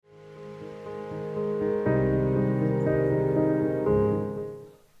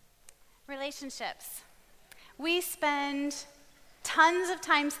Relationships. We spend tons of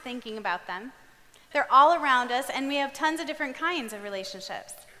times thinking about them. They're all around us, and we have tons of different kinds of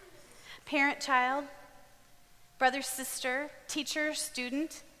relationships. Parent-child, brother-sister,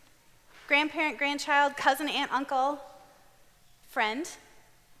 teacher-student, grandparent-grandchild, cousin-aunt-uncle, friend,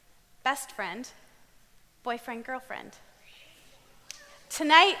 best friend, boyfriend-girlfriend.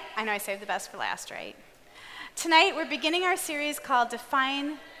 Tonight, I know I saved the best for last, right? Tonight, we're beginning our series called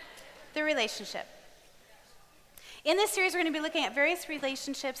Define the Relationship. In this series, we're going to be looking at various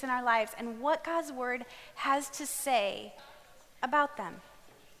relationships in our lives and what God's Word has to say about them.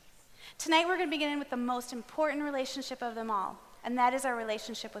 Tonight, we're going to begin with the most important relationship of them all, and that is our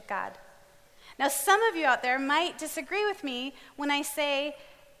relationship with God. Now, some of you out there might disagree with me when I say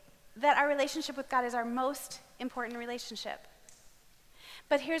that our relationship with God is our most important relationship.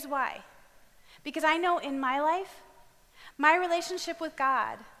 But here's why. Because I know in my life, my relationship with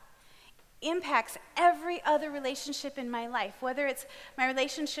God impacts every other relationship in my life, whether it's my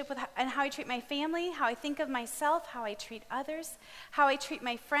relationship with and how I treat my family, how I think of myself, how I treat others, how I treat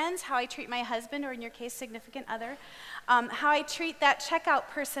my friends, how I treat my husband, or in your case, significant other, how I treat that checkout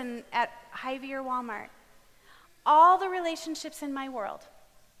person at Hy-Vee or Walmart. All the relationships in my world,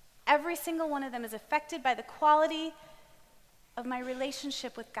 every single one of them is affected by the quality of my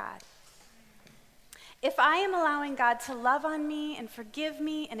relationship with God. If I am allowing God to love on me and forgive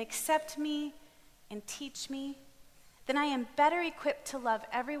me and accept me and teach me, then I am better equipped to love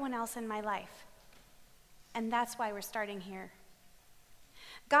everyone else in my life. And that's why we're starting here.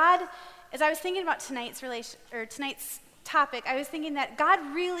 God, as I was thinking about tonight's topic, I was thinking that God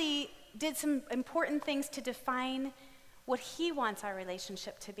really did some important things to define what He wants our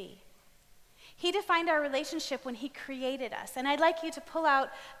relationship to be. He defined our relationship when He created us. And I'd like you to pull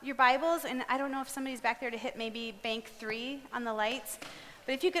out your Bibles, and I don't know if somebody's back there to hit maybe bank 3 on the lights,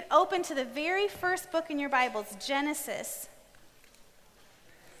 but if you could open to the very first book in your Bibles, Genesis.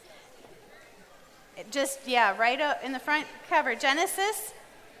 Right up in the front cover, Genesis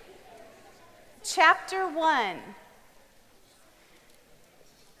chapter 1.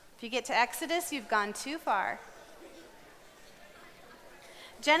 If you get to Exodus, you've gone too far.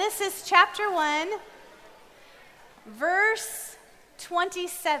 Genesis chapter 1, verse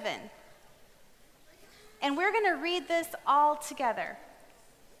 27. And we're going to read this all together.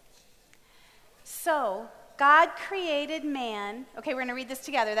 So, God created man. Okay, we're going to read this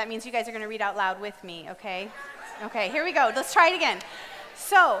together. That means you guys are going to read out loud with me, okay? Okay, here we go. Let's try it again.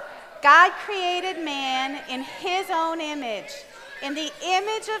 So, God created man in His own image. In the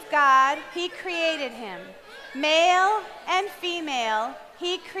image of God, He created him. Male and female,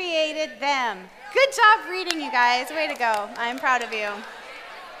 He created them. Good job reading, you guys. Way to go. I'm proud of you.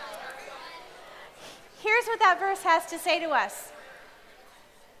 Here's what that verse has to say to us.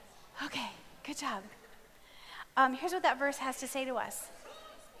 Okay, good job. Here's what that verse has to say to us.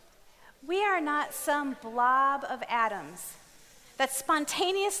 We are not some blob of atoms that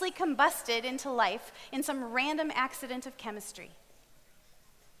spontaneously combusted into life in some random accident of chemistry.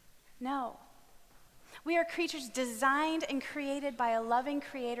 No. We are creatures designed and created by a loving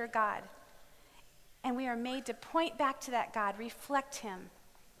Creator God. And we are made to point back to that God, reflect Him.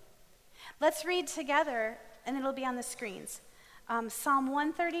 Let's read together, and it'll be on the screens. Psalm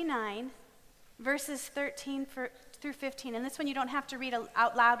 139, verses 13 through 15. And this one you don't have to read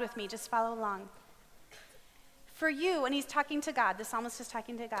out loud with me, just follow along. For you, and he's talking to God, the psalmist is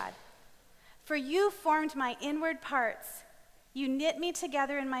talking to God. For you formed my inward parts. You knit me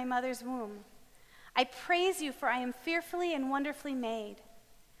together in my mother's womb. I praise you, for I am fearfully and wonderfully made.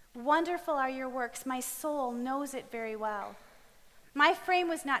 Wonderful are your works. My soul knows it very well. My frame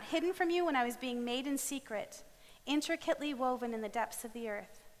was not hidden from you when I was being made in secret, intricately woven in the depths of the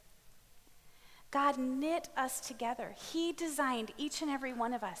earth. God knit us together. He designed each and every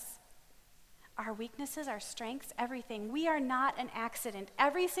one of us. Our weaknesses, our strengths, everything. We are not an accident.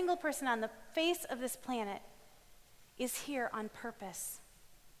 Every single person on the face of this planet is here on purpose.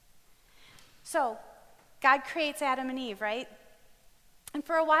 So, God creates Adam and Eve, right? And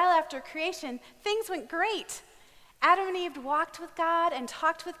for a while after creation, things went great. Adam and Eve walked with God and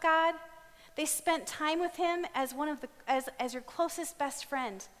talked with God. They spent time with Him as as your closest best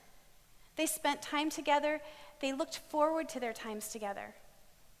friend. They spent time together. They looked forward to their times together.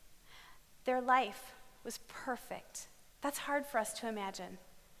 Their life was perfect. That's hard for us to imagine.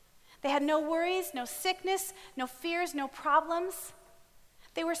 They had no worries, no sickness, no fears, no problems.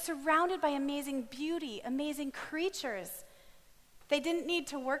 They were surrounded by amazing beauty, amazing creatures. They didn't need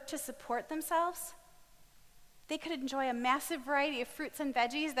to work to support themselves. They could enjoy a massive variety of fruits and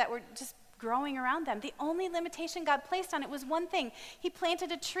veggies that were just growing around them. The only limitation God placed on it was one thing. He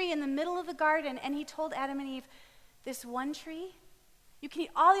planted a tree in the middle of the garden, and he told Adam and Eve, this one tree, you can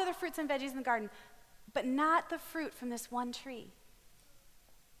eat all the other fruits and veggies in the garden, but not the fruit from this one tree.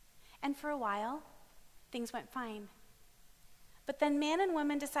 And for a while, things went fine. But then man and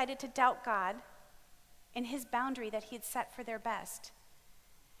woman decided to doubt God and his boundary that he had set for their best.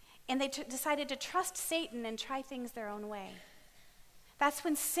 And they decided to trust Satan and try things their own way. That's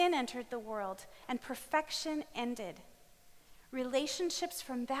when sin entered the world and perfection ended. Relationships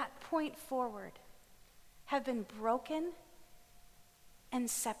from that point forward have been broken and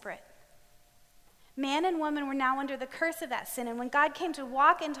separate. Man and woman were now under the curse of that sin, and when God came to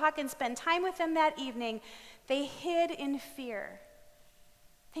walk and talk and spend time with them that evening, they hid in fear.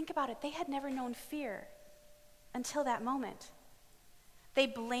 Think about it. They had never known fear until that moment. They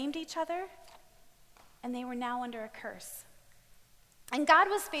blamed each other, and they were now under a curse. And God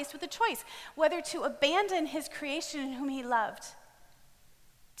was faced with a choice, whether to abandon his creation whom he loved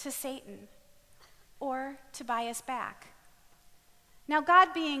to Satan or to buy us back. Now, God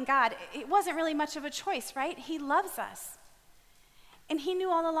being God, it wasn't really much of a choice, right? He loves us. And he knew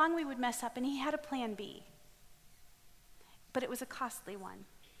all along we would mess up, and he had a plan B. But it was a costly one.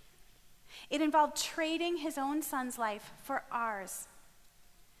 It involved trading his own son's life for ours.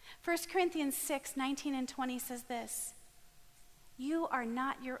 1 Corinthians 6:19 and 20 says this, you are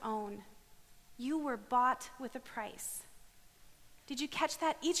not your own. You were bought with a price. Did you catch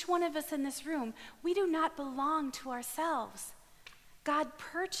that? Each one of us in this room, we do not belong to ourselves. God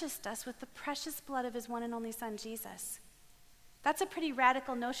purchased us with the precious blood of his one and only son, Jesus. That's a pretty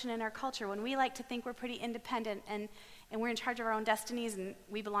radical notion in our culture when we like to think we're pretty independent and we're in charge of our own destinies and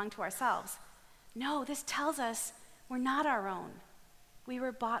we belong to ourselves. No, this tells us we're not our own. We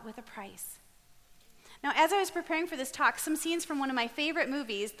were bought with a price. Now, as I was preparing for this talk, some scenes from one of my favorite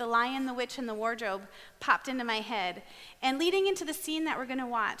movies, The Lion, the Witch, and the Wardrobe, popped into my head. And leading into the scene that we're going to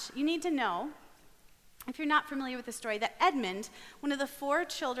watch, you need to know, if you're not familiar with the story, that Edmund, one of the 4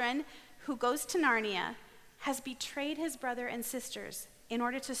 children who goes to Narnia, has betrayed his brother and sisters in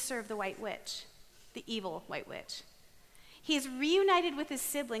order to serve the White Witch, the evil White Witch. He is reunited with his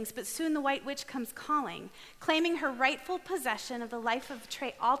siblings, but soon the White Witch comes calling, claiming her rightful possession of the life of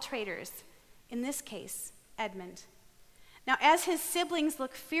all traitors, in this case, Edmund. Now, as his siblings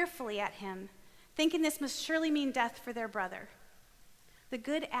look fearfully at him, thinking this must surely mean death for their brother, the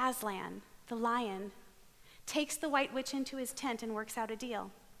good Aslan, the lion, takes the White Witch into his tent and works out a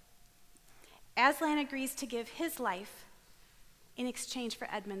deal. Aslan agrees to give his life in exchange for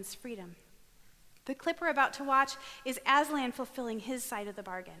Edmund's freedom. The clip we're about to watch is Aslan fulfilling his side of the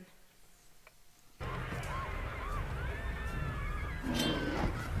bargain.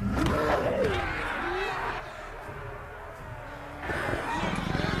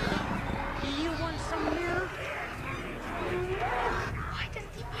 You want some milk? Why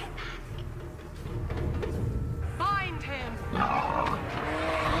doesn't he buy that? Find him!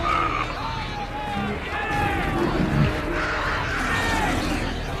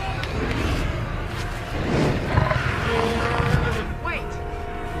 Wait!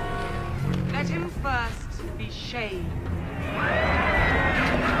 Let him first be shaved.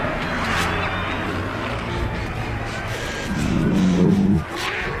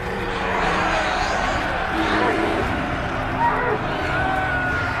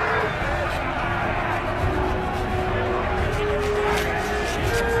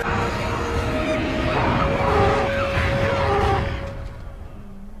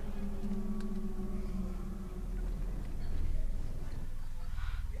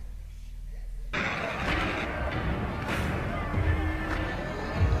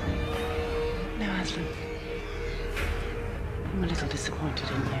 I'm a little disappointed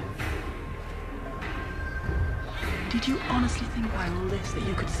in you. Did you honestly think by all this that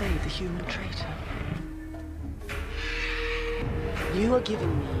you could save the human traitor? You are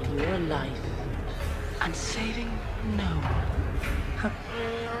giving me your life and saving no one.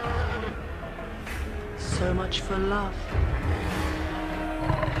 So much for love.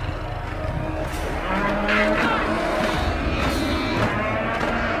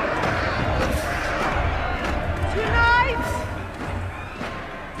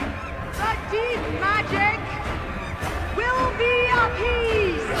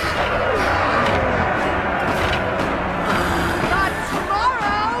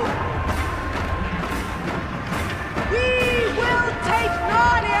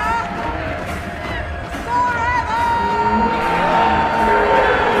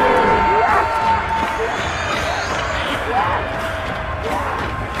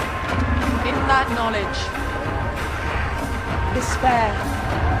 Knowledge, despair,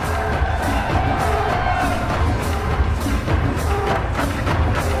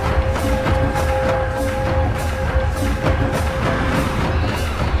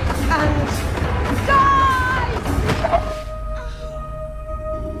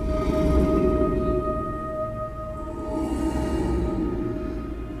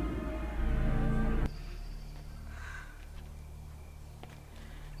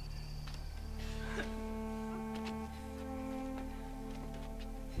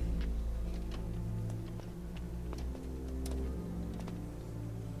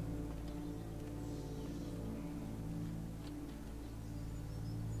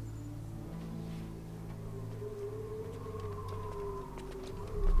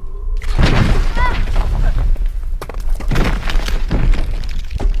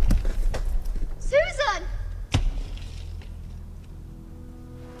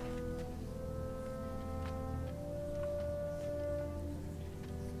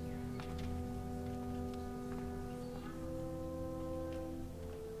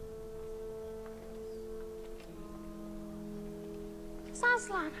 Where's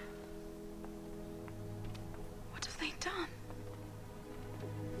Aslan? What have they done?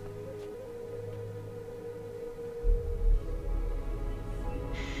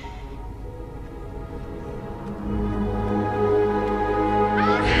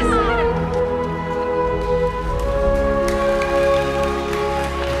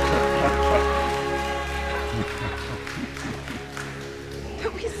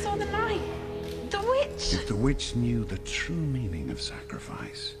 But we saw the light. The witch. If the witch knew the true meaning of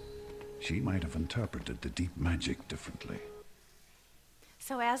sacrifice, she might have interpreted the deep magic differently.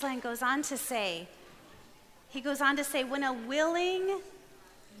 So Aslan goes on to say, when a willing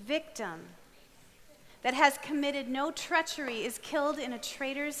victim that has committed no treachery is killed in a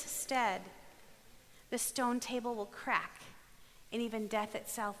traitor's stead, the stone table will crack, and even death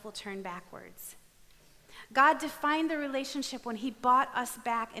itself will turn backwards. God defined the relationship when he bought us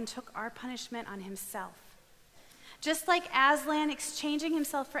back and took our punishment on himself. Just like Aslan exchanging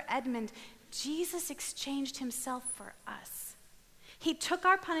himself for Edmund, Jesus exchanged himself for us. He took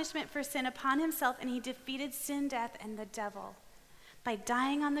our punishment for sin upon himself, and he defeated sin, death, and the devil by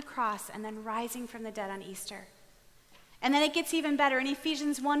dying on the cross and then rising from the dead on Easter. And then it gets even better. In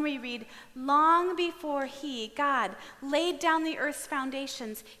Ephesians 1, we read, long before he, God, laid down the earth's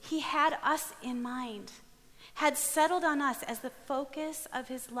foundations, he had us in mind, had settled on us as the focus of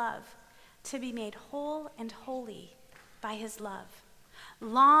his love, to be made whole and holy by his love.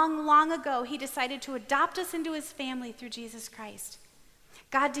 Long, long ago, he decided to adopt us into his family through Jesus Christ.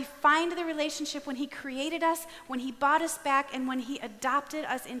 God defined the relationship when he created us, when he bought us back, and when he adopted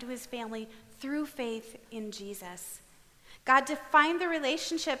us into his family through faith in Jesus. God defined the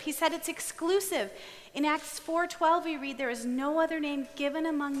relationship. He said it's exclusive. In Acts 4:12, we read, there is no other name given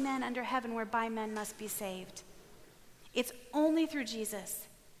among men under heaven whereby men must be saved. It's only through Jesus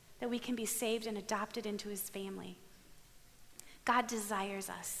that we can be saved and adopted into his family. God desires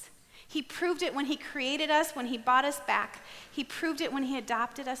us. He proved it when he created us, when he bought us back. He proved it when he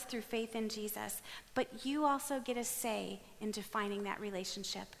adopted us through faith in Jesus. But you also get a say in defining that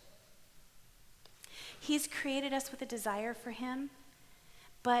relationship. He's created us with a desire for him,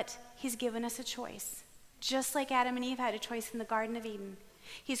 but he's given us a choice. Just like Adam and Eve had a choice in the Garden of Eden.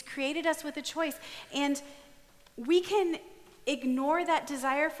 He's created us with a choice, and we can ignore that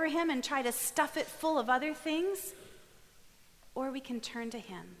desire for him and try to stuff it full of other things, or we can turn to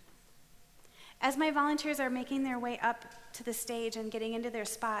him. As my volunteers are making their way up to the stage and getting into their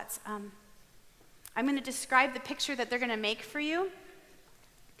spots, I'm going to describe the picture that they're going to make for you.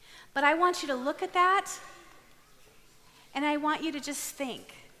 But I want you to look at that, and I want you to just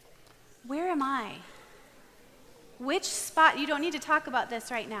think, where am I? Which spot? You don't need to talk about this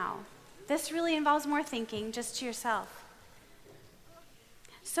right now. This really involves more thinking, just to yourself.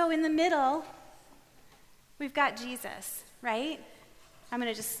 So in the middle, we've got Jesus, right? I'm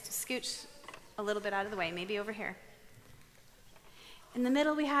going to just scooch a little bit out of the way, maybe over here. In the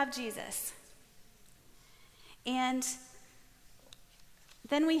middle, we have Jesus. And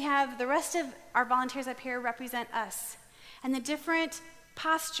then we have the rest of our volunteers up here represent us and the different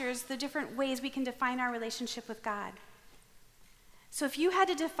postures, the different ways we can define our relationship with God. So if you had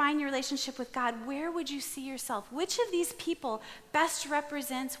to define your relationship with God, where would you see yourself? Which of these people best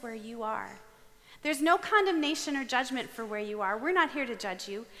represents where you are? There's no condemnation or judgment for where you are. We're not here to judge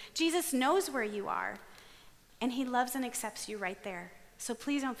you. Jesus knows where you are, and he loves and accepts you right there. So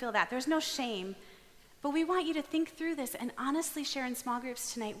please don't feel that. There's no shame. But we want you to think through this and honestly share in small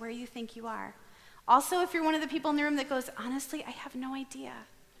groups tonight where you think you are. Also, if you're one of the people in the room that goes, honestly, I have no idea.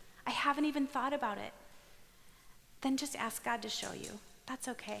 I haven't even thought about it. Then just ask God to show you. That's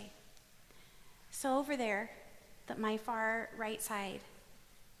okay. So over there, my far right side,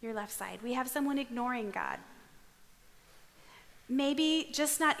 your left side, we have someone ignoring God. Maybe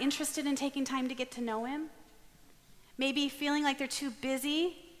just not interested in taking time to get to know him. Maybe feeling like they're too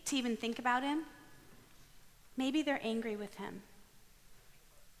busy to even think about him. Maybe they're angry with him.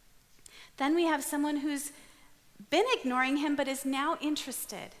 Then we have someone who's been ignoring him but is now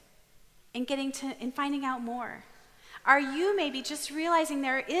interested in finding out more. Are you maybe just realizing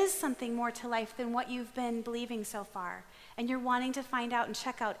there is something more to life than what you've been believing so far, and you're wanting to find out and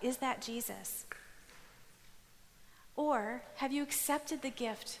check out, is that Jesus? Or have you accepted the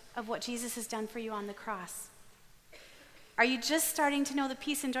gift of what Jesus has done for you on the cross? Are you just starting to know the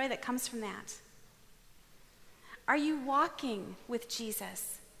peace and joy that comes from that? Are you walking with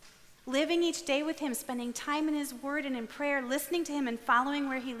Jesus? Living each day with him, spending time in his word and in prayer, listening to him and following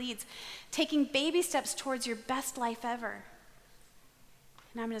where he leads, taking baby steps towards your best life ever.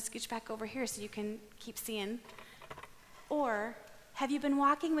 And I'm going to scooch back over here so you can keep seeing. Or have you been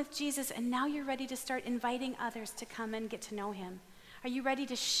walking with Jesus and now you're ready to start inviting others to come and get to know him? Are you ready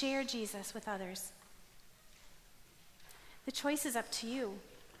to share Jesus with others? The choice is up to you.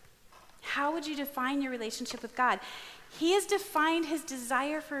 How would you define your relationship with God? He has defined his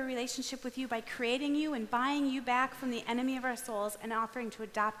desire for a relationship with you by creating you and buying you back from the enemy of our souls and offering to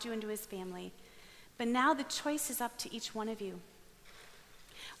adopt you into his family. But now the choice is up to each one of you.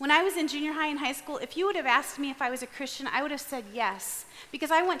 When I was in junior high and high school, if you would have asked me if I was a Christian, I would have said yes.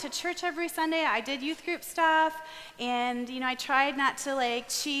 Because I went to church every Sunday, I did youth group stuff, and I tried not to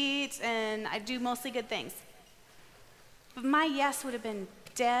cheat, and I do mostly good things. But my yes would have been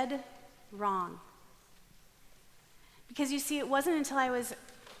dead wrong. Because you see, it wasn't until I was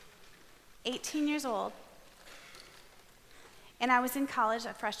 18 years old, and I was in college,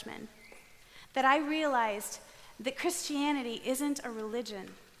 a freshman, that I realized that Christianity isn't a religion.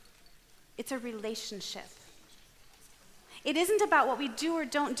 It's a relationship. It isn't about what we do or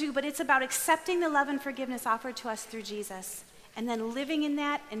don't do, but it's about accepting the love and forgiveness offered to us through Jesus, and then living in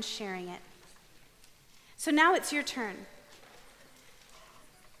that and sharing it. So now it's your turn.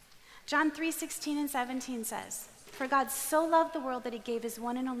 John 3:16 and 17 says, "For God so loved the world that he gave his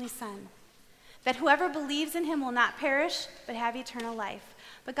one and only Son, that whoever believes in him will not perish, but have eternal life.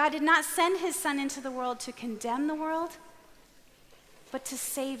 But God did not send his Son into the world to condemn the world, but to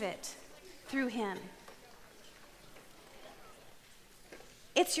save it through him."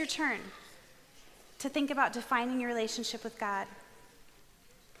 It's your turn to think about defining your relationship with God.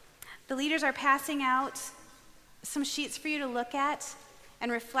 The leaders are passing out some sheets for you to look at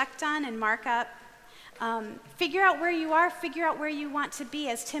and reflect on and mark up. Figure out where you are, figure out where you want to be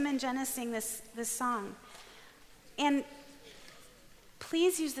as Tim and Jenna sing this song. And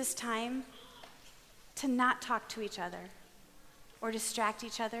please use this time to not talk to each other or distract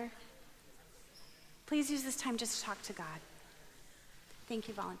each other. Please use this time just to talk to God. Thank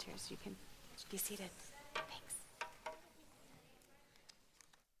you, volunteers. You can be seated. Thanks.